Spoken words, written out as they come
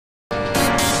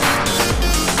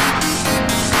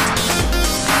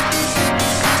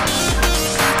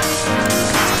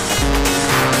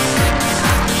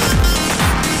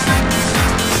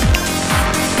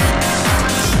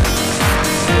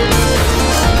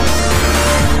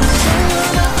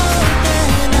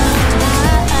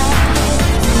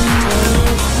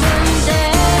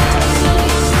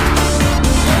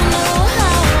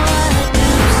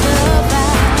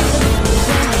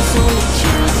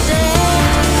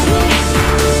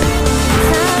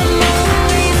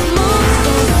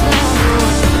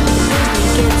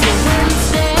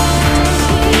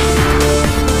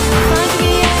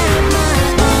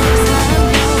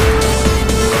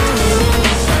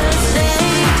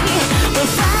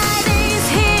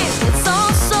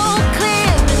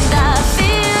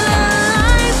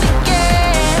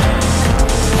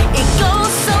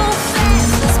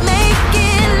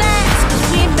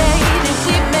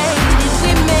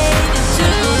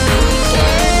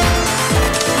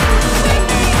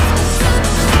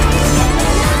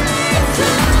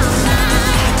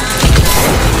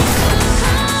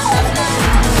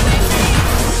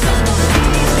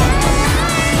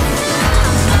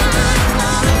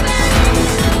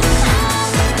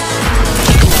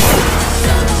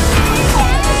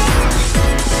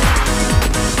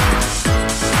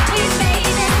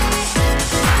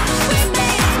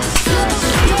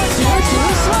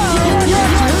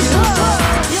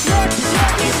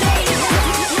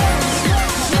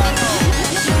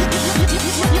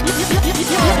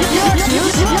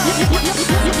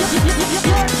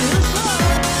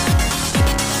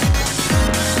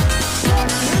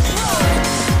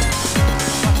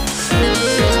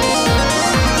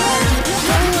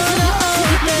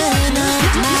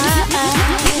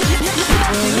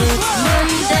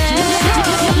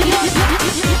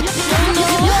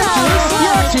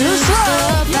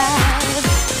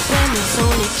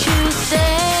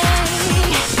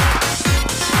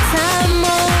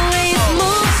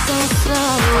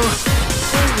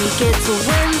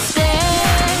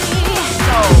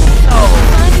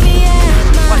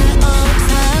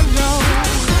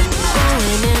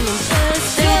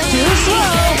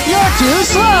Too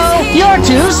slow, you're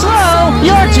too slow,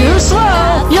 you're too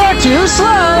slow, you're too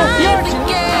slow, you're too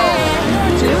slow,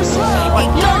 you're too slow,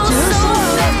 you're too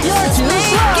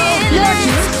slow, you're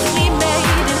too slow. We made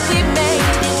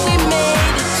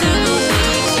it to the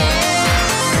weekend.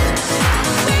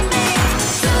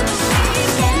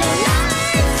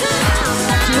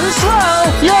 Too slow,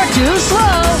 you're too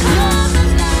slow.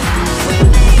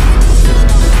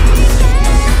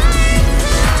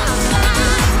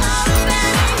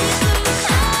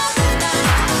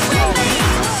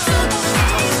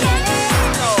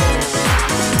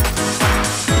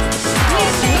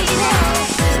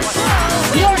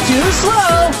 You're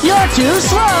too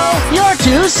slow, you're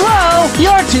too slow,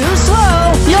 you're too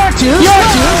slow, you're too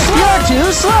slow, you're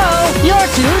too slow, you're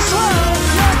too slow,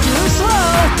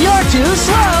 you're too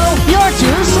slow, you're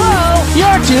too slow,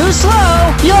 you're too slow, you're too slow,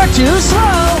 you're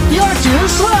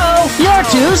too slow, you're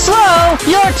too slow,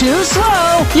 you're too slow,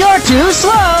 you're too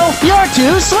slow, you're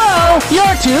too slow,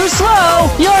 you're too slow,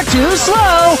 you're too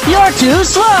slow, you're too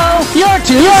slow, you're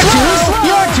too slow,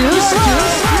 you're too slow.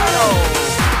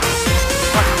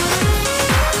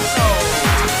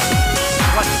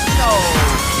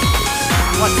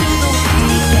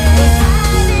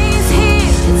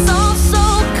 It's all so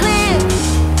clear.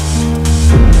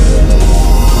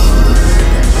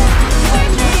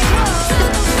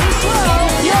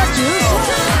 You're too slow.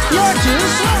 You're too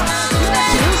slow.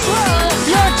 Too slow.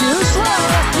 You're too slow.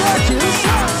 You're too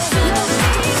slow.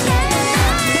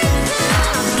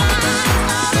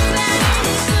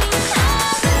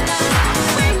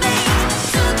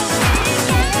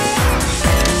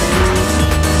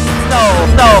 No.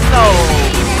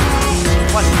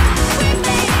 What?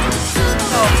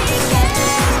 No.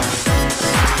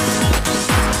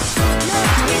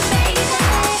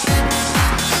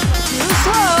 Too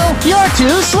slow. You're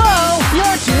too slow.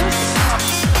 You're too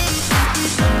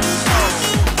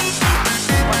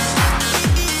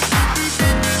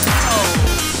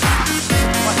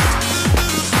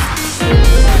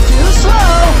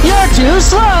slow. You're too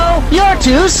slow. You're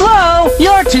too slow.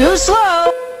 You're too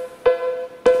slow.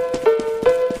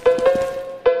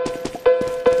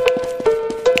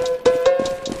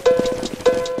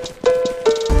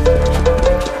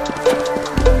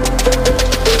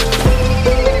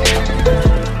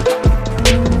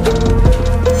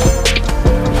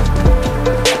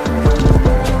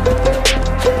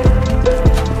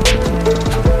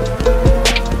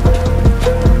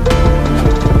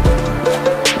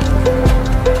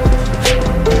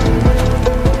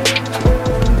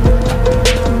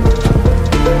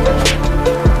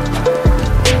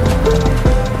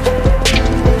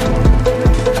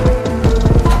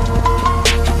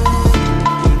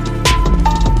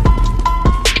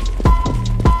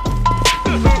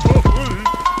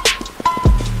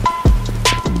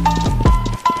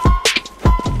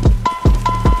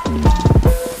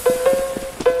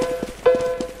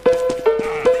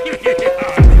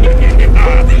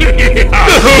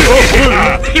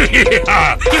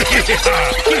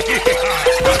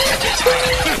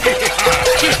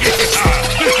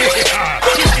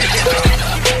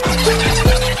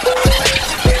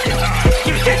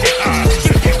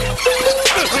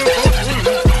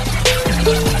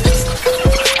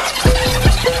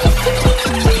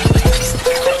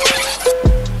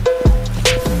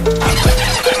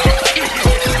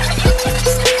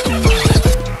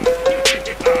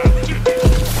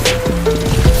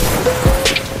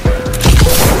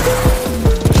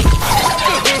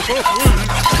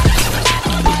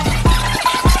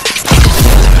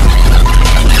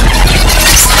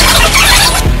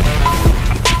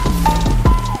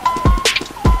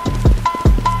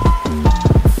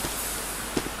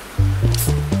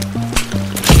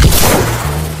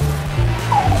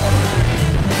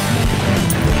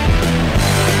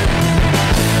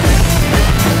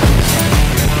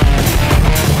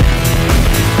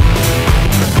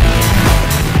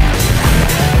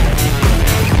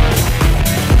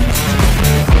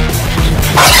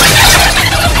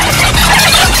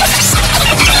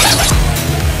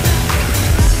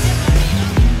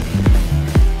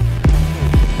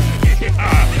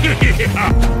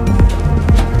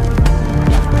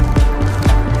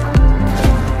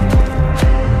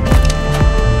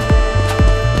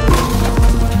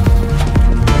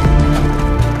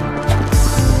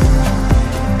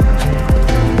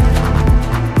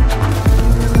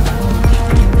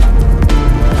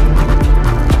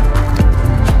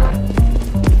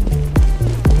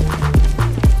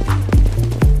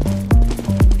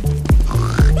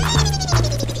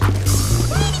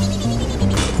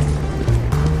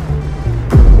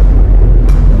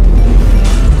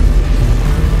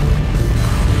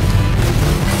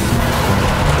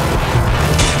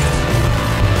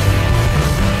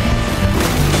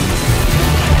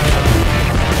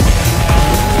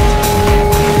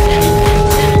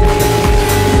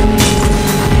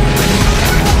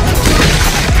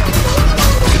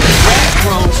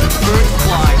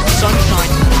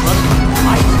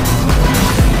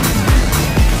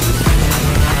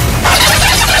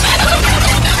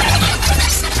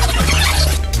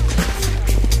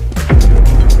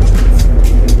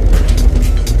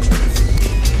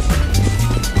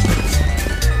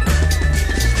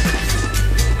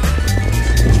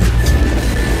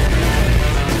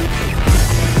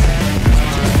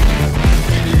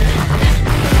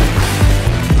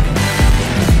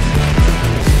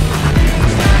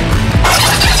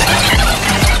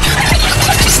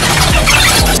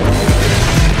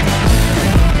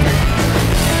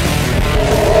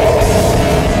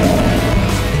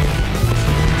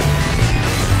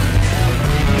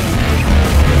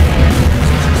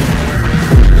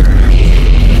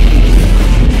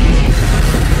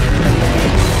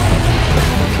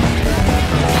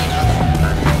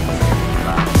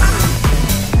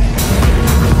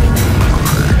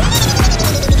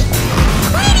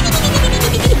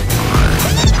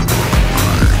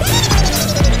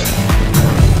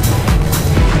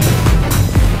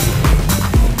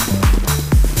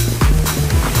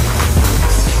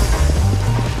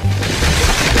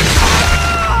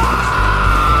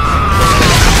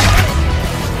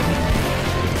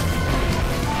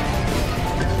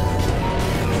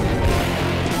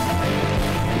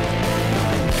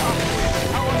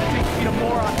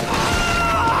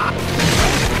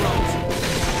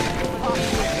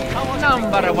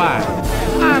 number one.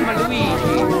 I'm a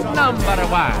Luigi, number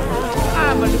one.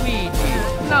 I'm a Luigi,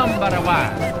 number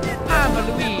one. I'm a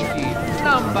Luigi,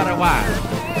 number one.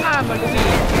 I'm a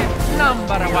Luigi,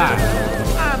 number one.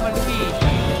 I'm a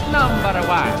Luigi, number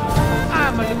one.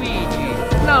 I'm a Luigi,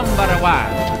 number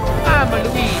one. I'm a Luigi, number one. I'm a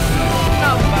Luigi,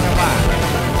 number one.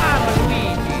 I'm a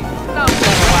Luigi, number one.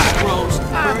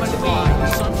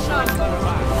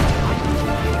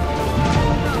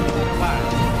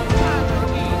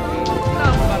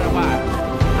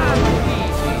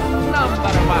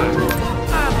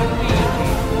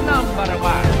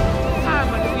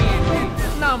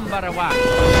 Number one.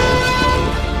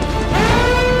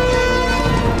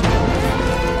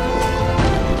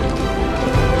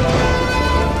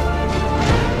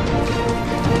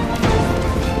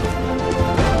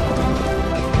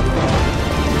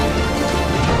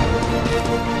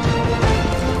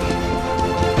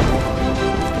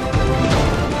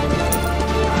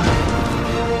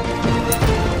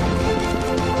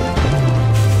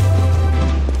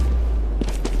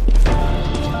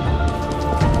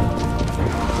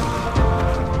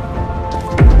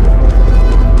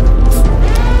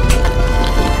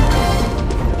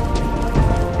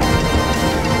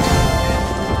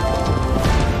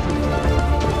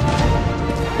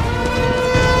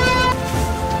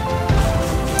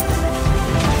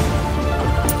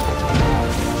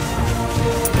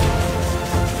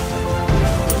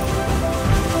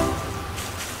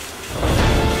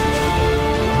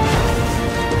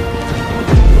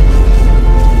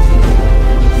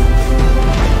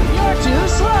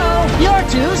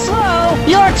 Too slow,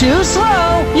 you're too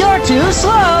slow, you're too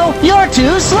slow, you're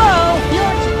too slow,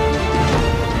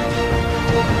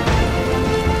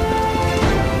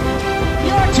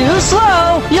 you're too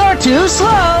slow, you're too slow, you're too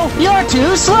slow, you're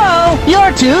too slow,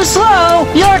 you're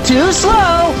too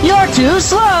slow, you're too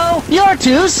slow, you're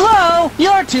too slow,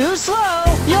 you're too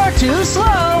slow, you're too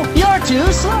slow, you're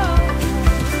too slow.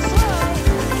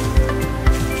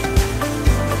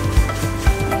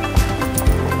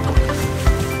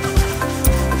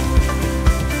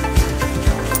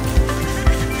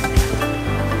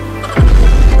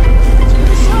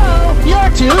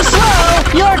 You're too slow,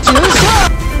 you're too slow.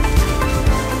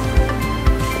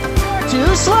 You're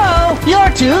too slow,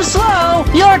 you're too slow,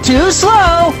 you're too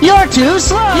slow, you're too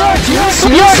slow, you're too slow, you're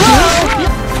too slow.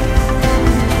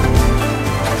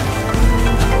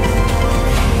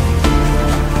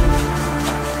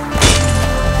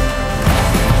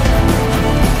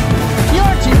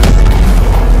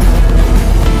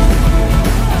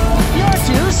 You're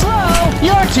too slow,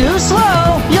 you're too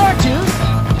slow, you're too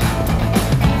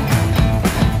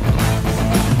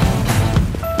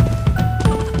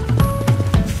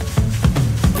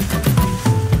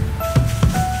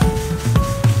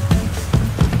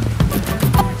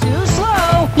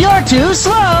You're too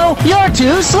slow, you're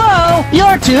too slow,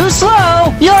 you're too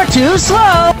slow, you're too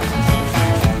slow.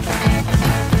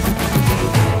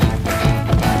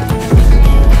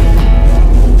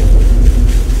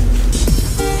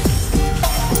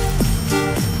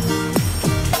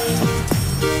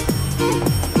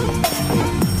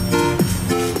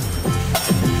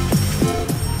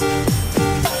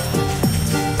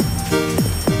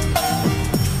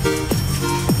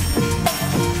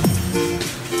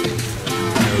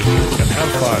 Have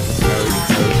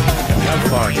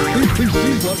fun.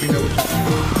 Please let me know.